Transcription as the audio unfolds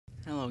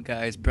Hello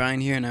guys, Bryan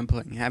here, and I'm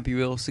playing Happy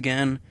Wheels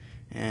again,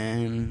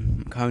 and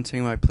I'm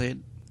commenting what I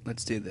played.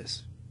 Let's do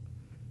this.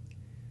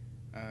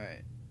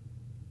 Alright.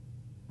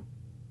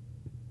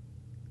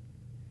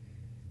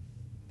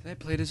 Did I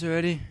play this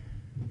already?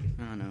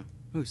 I don't know.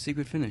 Ooh,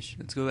 secret finish.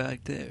 Let's go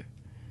back there.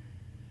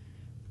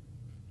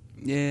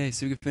 Yay,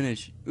 secret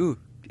finish. Ooh,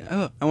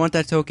 oh, I want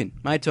that token.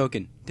 My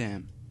token.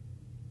 Damn.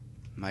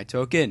 My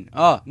token.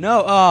 Oh,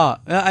 no, oh,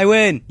 I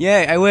win.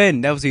 Yay, I win.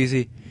 That was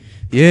easy.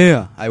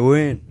 Yeah, I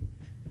win.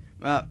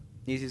 Well,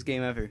 easiest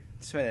game ever.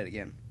 Let's try that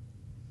again.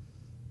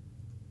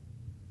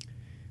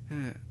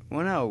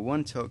 1 out of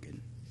 1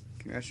 token.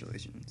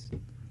 Congratulations. I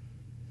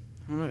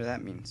don't know what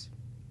that means.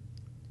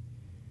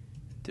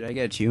 Did I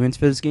get achievements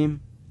for this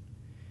game?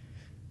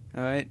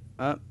 Alright,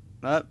 up,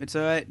 it's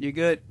alright. You're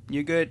good.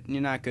 You're good.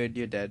 You're not good.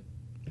 You're dead.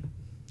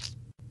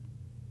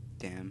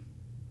 Damn.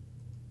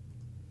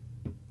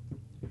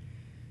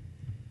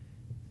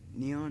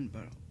 Neon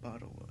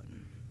bottle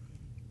one.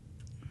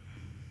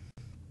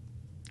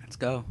 Let's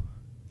go.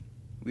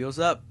 Wheels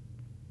up.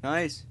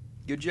 Nice.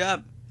 Good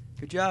job.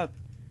 Good job.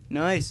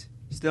 Nice.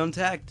 Still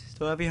intact.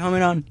 Still have your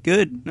helmet on.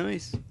 Good.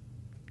 Nice.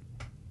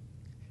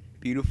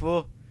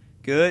 Beautiful.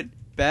 Good.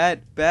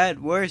 Bad.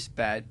 Bad. Worse.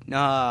 Bad.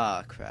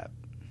 Ah, crap.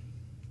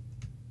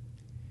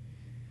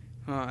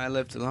 Oh, I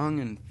lived a long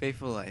and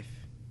faithful life.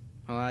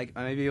 Well, I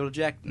may be able to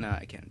eject. No,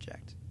 I can't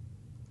eject.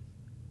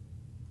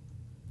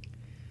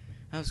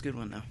 That was a good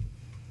one, though.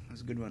 That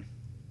was a good one.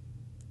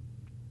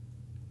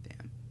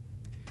 Damn.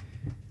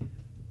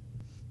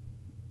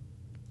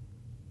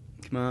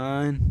 Come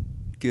on.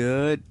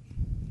 Good.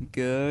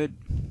 Good.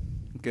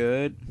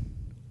 Good.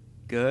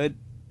 Good.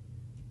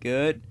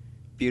 Good.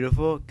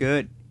 Beautiful.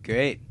 Good.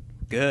 Great.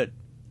 Good.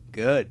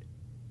 Good.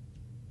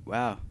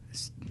 Wow.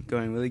 It's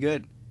going really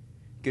good.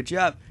 Good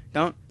job.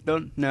 Don't.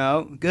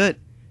 No.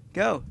 Good.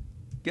 Go.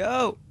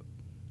 Go.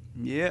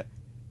 Yeah.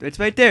 It's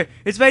right there.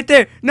 It's right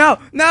there. No.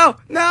 No.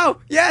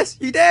 No. Yes.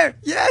 You there.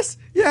 Yes.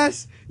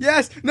 Yes.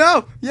 Yes.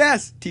 No.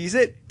 Yes. Tease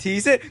it.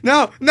 Tease it.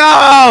 No.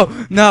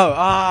 No. No.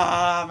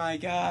 Oh, my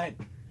God.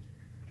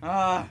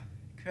 Ah.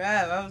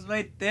 Crap. I was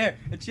right there.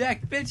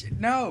 Eject. Bitch.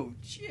 No.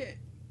 Shit.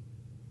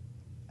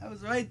 I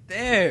was right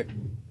there.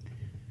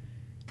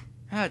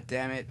 Ah,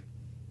 damn it.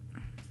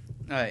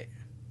 Alright.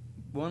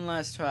 One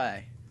last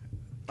try.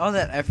 All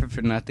that effort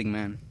for nothing,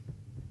 man.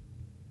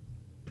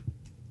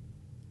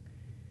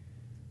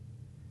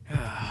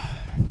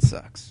 It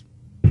sucks.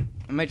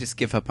 I might just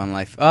give up on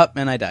life. Oh,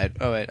 and I died.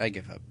 Oh, wait, I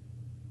give up.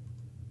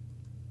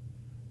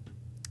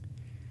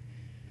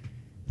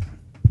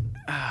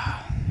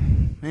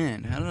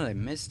 Man, how did I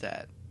miss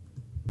that?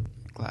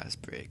 Glass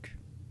break.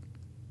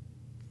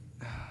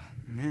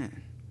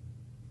 Man.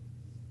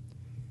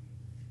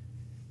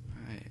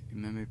 Alright,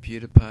 remember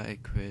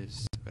PewDiePie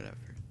quiz, whatever.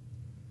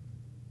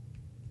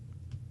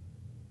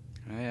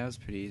 Alright, that was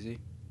pretty easy.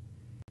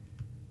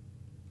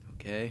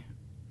 Okay.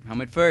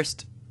 Helmet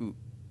first. Ooh.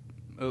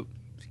 Oh,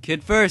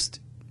 kid first.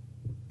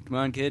 Come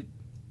on, kid.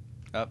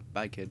 Oh,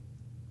 bye, kid.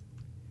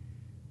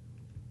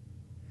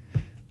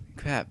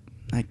 Crap.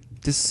 Like,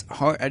 this is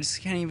hard. I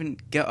just can't even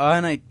get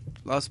on. I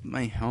lost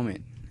my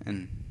helmet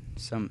and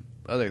some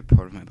other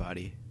part of my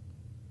body.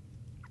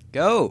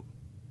 Go!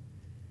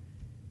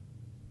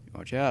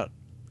 Watch out.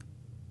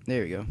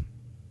 There we go.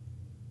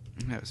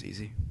 That was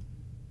easy.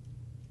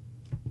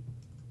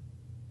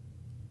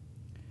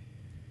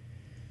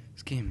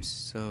 This game's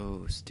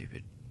so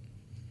stupid.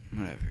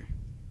 Whatever.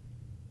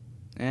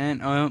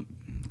 And, oh,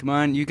 come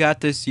on, you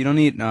got this. You don't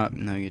need... No,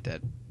 you're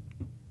dead.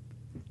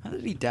 How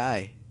did he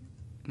die?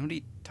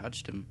 Nobody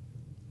touched him.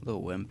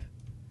 Little wimp.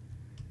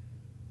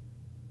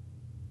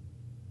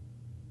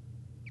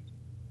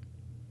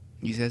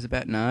 He says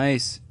about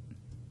nice.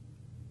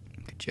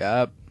 Good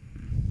job.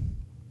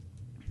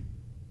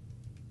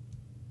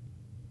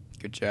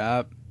 Good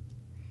job.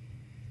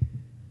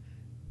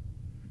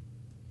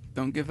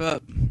 Don't give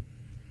up.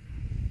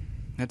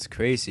 That's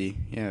crazy.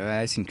 Yeah,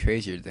 I've seen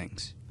crazier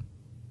things.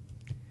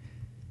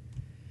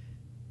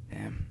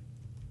 Damn.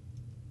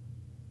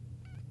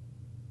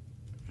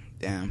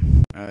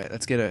 Damn. Alright,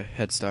 let's get a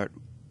head start.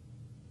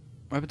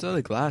 What happened to all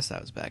the glass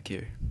that was back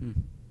here?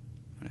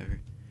 Whatever.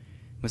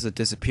 Must have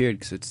disappeared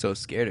because it's so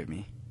scared of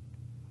me.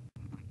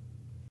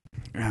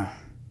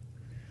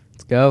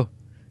 Let's go.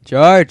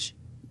 Charge!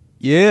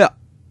 Yeah!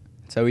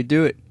 That's how we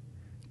do it.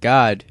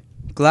 God.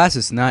 Glass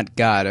is not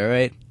God,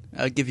 alright?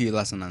 I'll give you a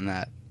lesson on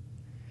that.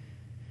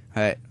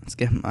 Alright, let's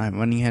get my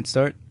running head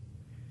start.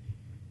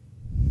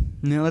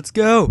 Now let's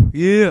go!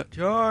 Yeah!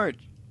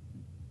 Charge!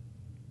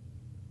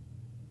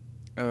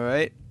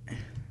 Alright.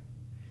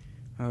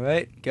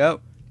 Alright,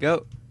 go!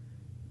 Go!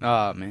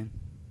 Aw, man.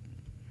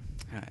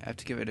 Alright, I have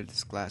to get rid of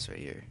this glass right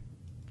here.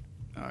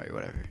 Alright,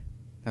 whatever.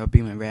 That'll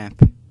be my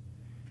ramp.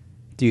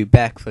 Do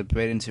backflip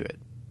right into it.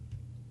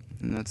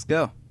 And let's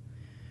go.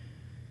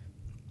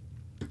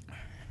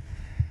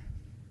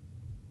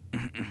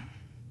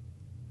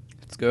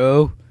 Let's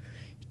go.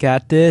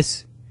 Got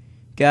this.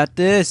 Got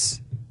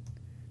this.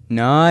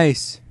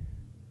 Nice.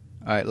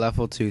 Alright,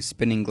 level 2,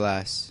 spinning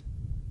glass.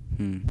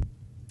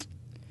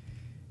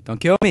 Don't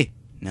kill me.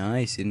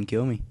 Nice, you didn't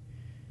kill me.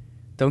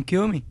 Don't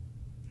kill me.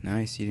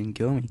 Nice, you didn't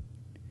kill me.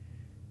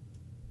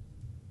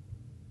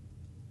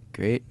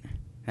 Great.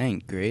 That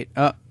ain't great.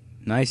 Oh,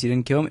 nice, you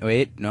didn't kill me.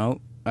 Wait,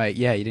 no. Alright,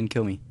 yeah, you didn't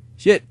kill me.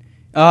 Shit.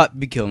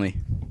 You killed me.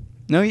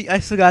 No, I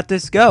still got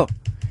this. Go.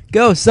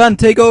 Go, son,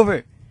 take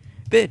over.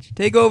 Bitch,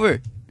 take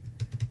over.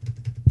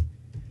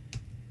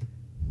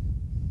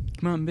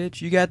 Come on,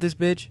 bitch. You got this,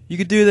 bitch. You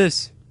could do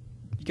this.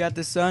 You got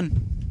this,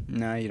 son.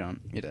 No, you don't.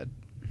 You're dead.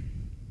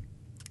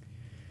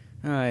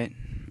 Alright,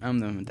 I'm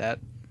done with that.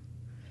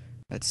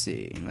 Let's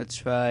see. Let's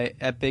try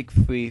epic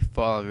free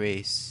fall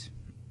race.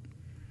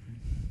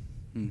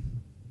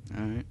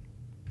 Alright.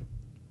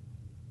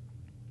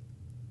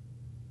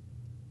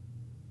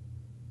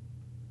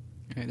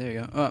 Alright, there you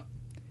go. Oh,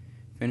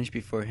 finish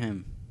before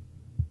him.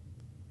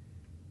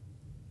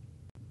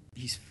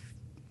 She's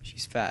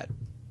fat.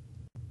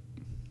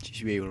 She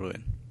should be able to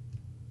win.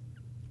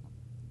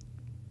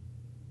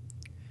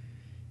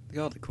 Look at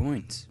all the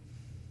coins.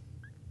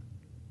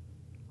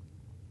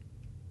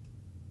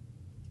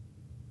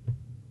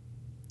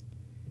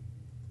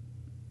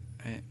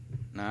 Alright,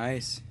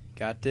 nice.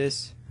 Got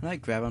this. Can I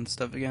grab on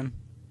stuff again?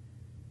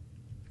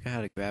 I forgot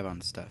how to grab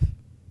on stuff.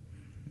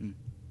 Is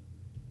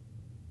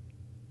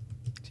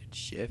it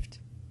shift?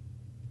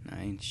 No,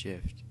 I ain't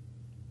shift.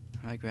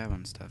 How do I grab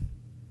on stuff?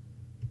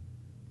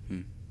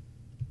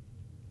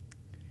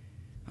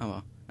 Oh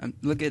well.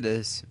 Look at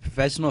this.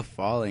 Professional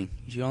falling.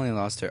 She only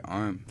lost her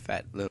arm.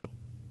 Fat little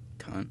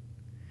cunt.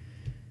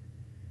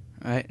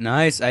 Alright,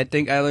 nice. I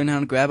think I learned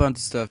how to grab onto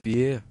stuff.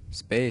 Yeah.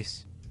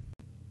 Space.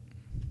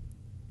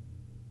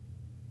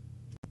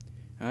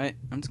 Alright,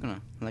 I'm just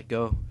gonna let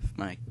go of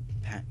my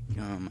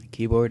my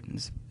keyboard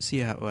and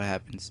see what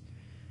happens.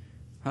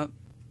 Oh,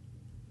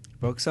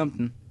 broke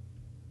something.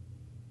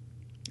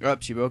 Oh,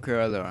 she broke her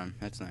other arm.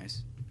 That's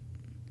nice.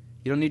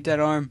 You don't need that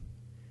arm.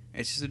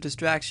 It's just a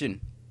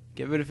distraction.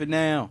 Get rid of it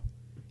now.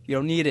 You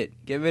don't need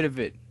it. Get rid of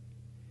it.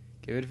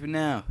 Get rid of it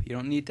now. You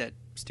don't need that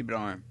stupid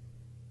arm.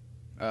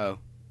 Oh.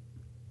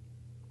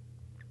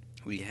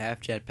 We have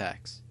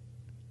jetpacks.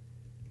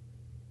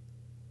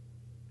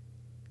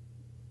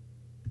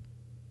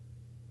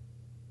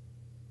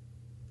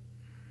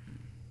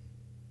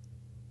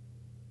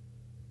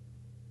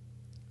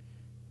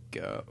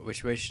 Go.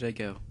 Which way should I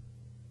go?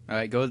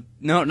 Alright, go.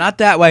 No, not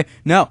that way.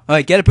 No.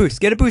 Alright, get a boost.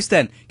 Get a boost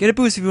then. Get a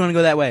boost if you want to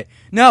go that way.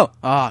 No.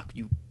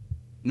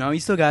 No,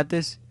 you still got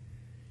this.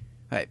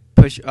 Alright,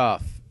 push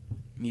off.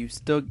 You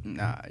still.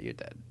 Nah, you're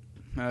dead.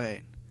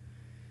 Alright.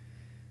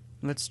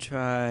 Let's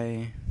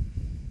try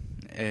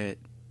it.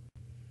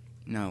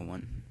 No,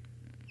 one.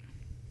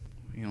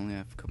 We only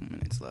have a couple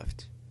minutes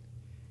left.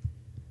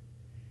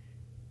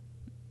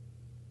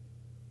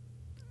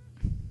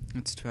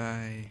 Let's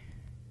try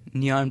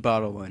neon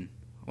bottle one.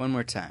 One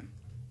more time.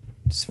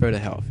 Just for the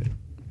hell of it.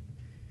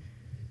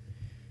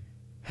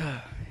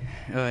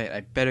 Alright,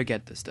 I better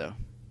get this though.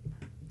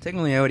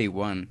 Technically I already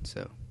won,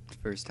 so it's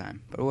the first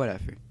time. But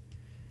whatever.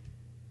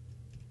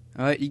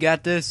 Alright, you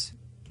got this.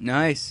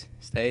 Nice.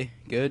 Stay.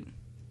 Good.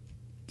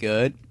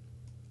 Good.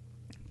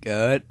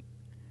 Good.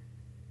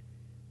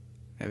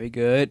 Very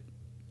good.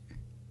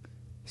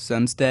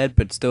 Sun's dead,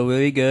 but still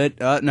really good.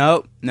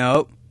 No.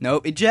 No. No.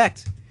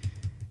 Eject.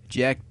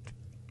 Eject.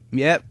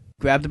 Yep.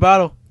 Grab the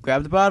bottle.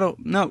 Grab the bottle.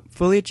 No.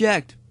 Fully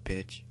eject.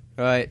 Bitch.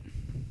 Alright.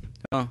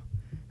 Oh.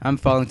 I'm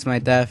falling to my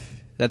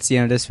death. That's the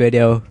end of this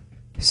video.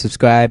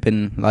 Subscribe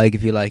and like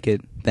if you like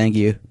it. Thank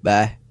you.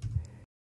 Bye.